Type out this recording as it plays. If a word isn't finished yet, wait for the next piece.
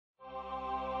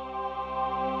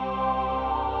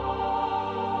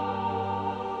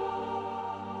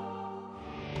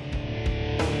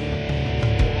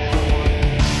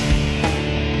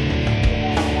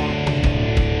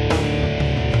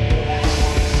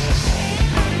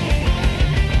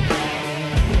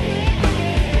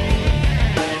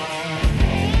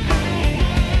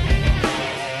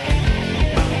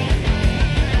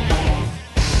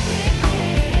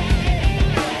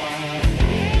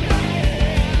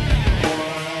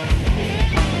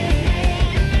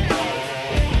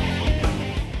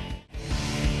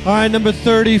All right, number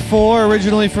 34,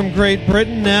 originally from Great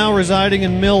Britain, now residing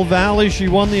in Mill Valley. She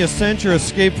won the Accenture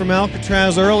Escape from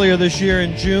Alcatraz earlier this year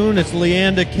in June. It's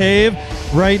Leanda Cave.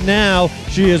 Right now,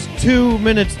 she is 2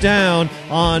 minutes down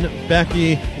on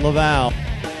Becky Laval. All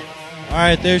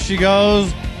right, there she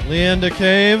goes, Leanda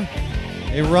Cave,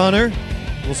 a runner.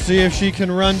 We'll see if she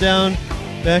can run down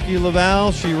Becky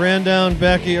Laval. She ran down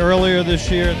Becky earlier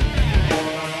this year.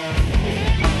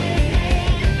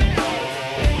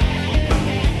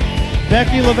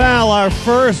 Becky Laval, our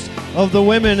first of the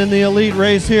women in the elite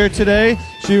race here today.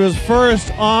 She was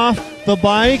first off the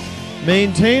bike,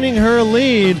 maintaining her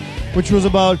lead, which was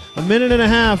about a minute and a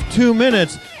half, 2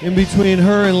 minutes in between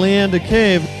her and Leanda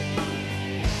Cave.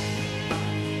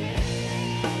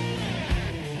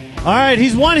 All right,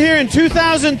 he's won here in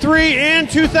 2003 and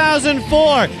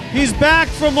 2004. He's back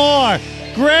for more.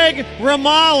 Greg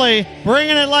Romali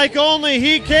bringing it like only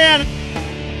he can.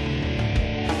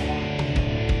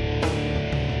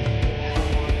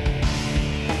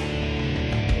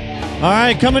 All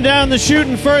right, coming down the chute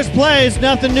in first place.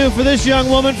 Nothing new for this young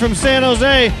woman from San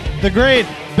Jose, the great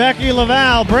Becky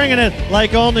Laval, bringing it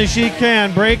like only she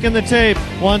can, breaking the tape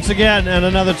once again at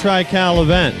another Tri-Cal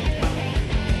event.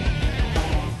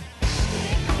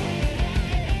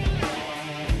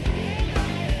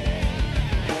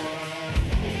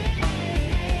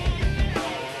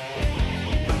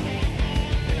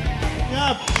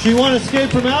 She won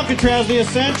Escape from Alcatraz, the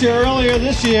Accenture, earlier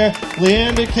this year.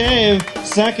 Leanda Cave,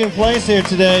 second place here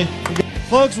today.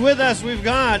 Folks, with us, we've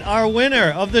got our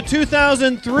winner of the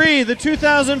 2003, the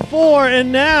 2004,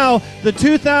 and now the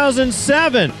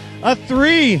 2007. A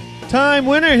three-time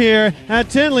winner here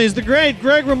at Tinley's, the great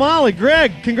Greg Romali.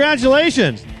 Greg,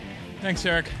 congratulations. Thanks,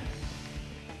 Eric.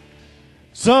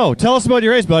 So, tell us about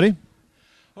your race, buddy.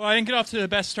 Well, I didn't get off to the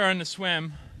best start in the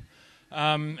swim,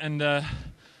 and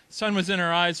sun was in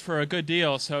her eyes for a good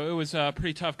deal, so it was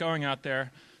pretty tough going out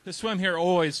there. The swim here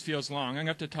always feels long. I'm going to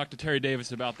have to talk to Terry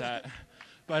Davis about that.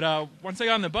 But once I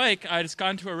got on the bike, I just got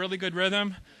into a really good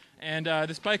rhythm, and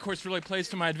this bike course really plays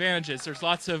to my advantages. There's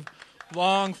lots of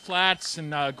long flats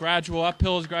and gradual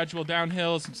uphills, gradual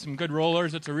downhills, and some good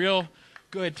rollers. It's a real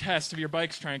good test of your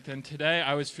bike strength, and today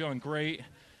I was feeling great,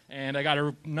 and I got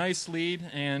a nice lead,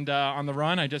 and on the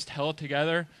run I just held it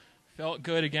together, felt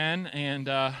good again, and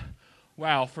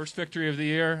wow, first victory of the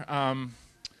year.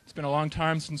 It's been a long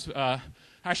time since,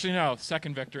 actually no,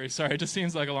 second victory. Sorry, it just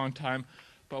seems like a long time.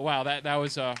 But wow, that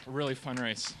was a really fun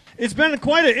race. It's been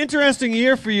quite an interesting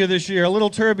year for you this year. A little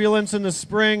turbulence in the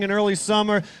spring and early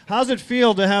summer. How's it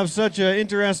feel to have such an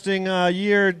interesting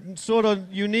year, sort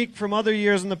of unique from other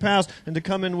years in the past, and to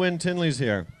come and win Tinley's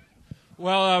here?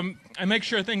 Well, I make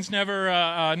sure things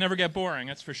never get boring,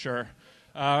 that's for sure.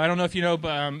 I don't know if you know,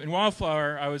 but in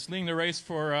Wildflower, I was leading the race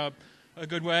for a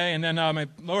good way, and then my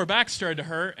lower back started to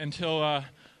hurt until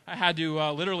I had to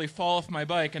literally fall off my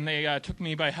bike, and they took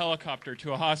me by helicopter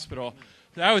to a hospital.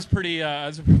 That was a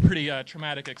pretty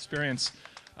traumatic experience.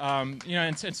 You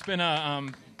know, it's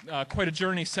been quite a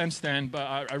journey since then,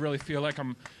 but I really feel like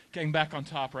I'm getting back on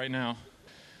top right now.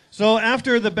 So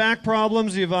after the back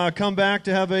problems, you've come back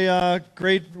to have a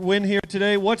great win here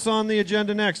today. What's on the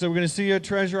agenda next? Are we going to see you at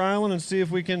Treasure Island and see if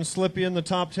we can slip you in the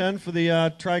top 10 for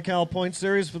the Tri-Cal Point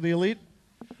Series for the Elite?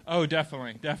 Oh,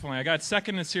 definitely, definitely. I got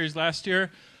second in the series last year.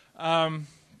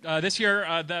 This year,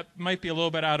 that might be a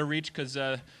little bit out of reach because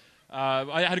I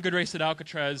had a good race at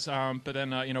Alcatraz, but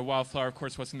then, you know, Wildflower, of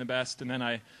course, wasn't the best, and then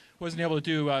I wasn't able to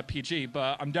do PG.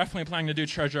 But I'm definitely planning to do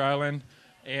Treasure Island.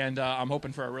 And I'm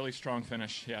hoping for a really strong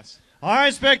finish, yes. All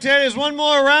right, spectators, one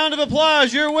more round of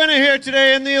applause. Your winner here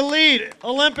today in the Elite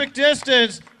Olympic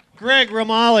Distance, Greg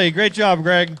Romali. Great job,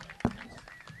 Greg.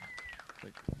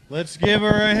 Let's give her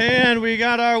a hand. We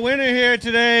got our winner here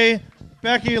today,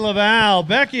 Becky Laval.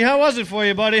 Becky, how was it for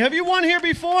you, buddy? Have you won here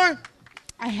before?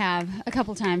 I have, a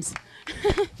couple times.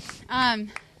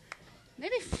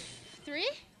 Maybe 3,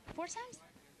 4 times?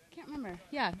 Can't remember.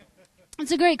 Yeah.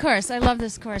 It's a great course. I love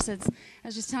this course. I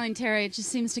was just telling Terry, it just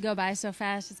seems to go by so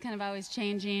fast. It's kind of always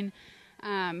changing.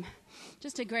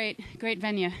 Just a great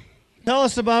venue. Tell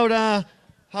us about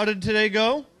how did today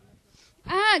go?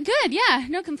 Good, yeah.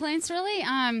 No complaints, really.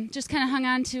 Just kind of hung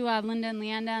on to Linda and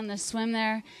Leanda on the swim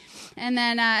there. And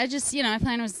then I just, you know, my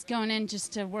plan was going in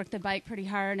just to work the bike pretty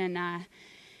hard, and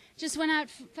just went out,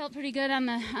 felt pretty good on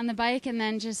the bike, and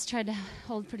then just tried to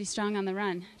hold pretty strong on the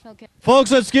run. Felt good.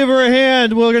 Folks, let's give her a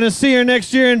hand. We're going to see her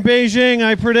next year in Beijing.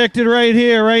 I predicted right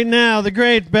here, right now, the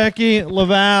great Becky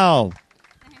Laval.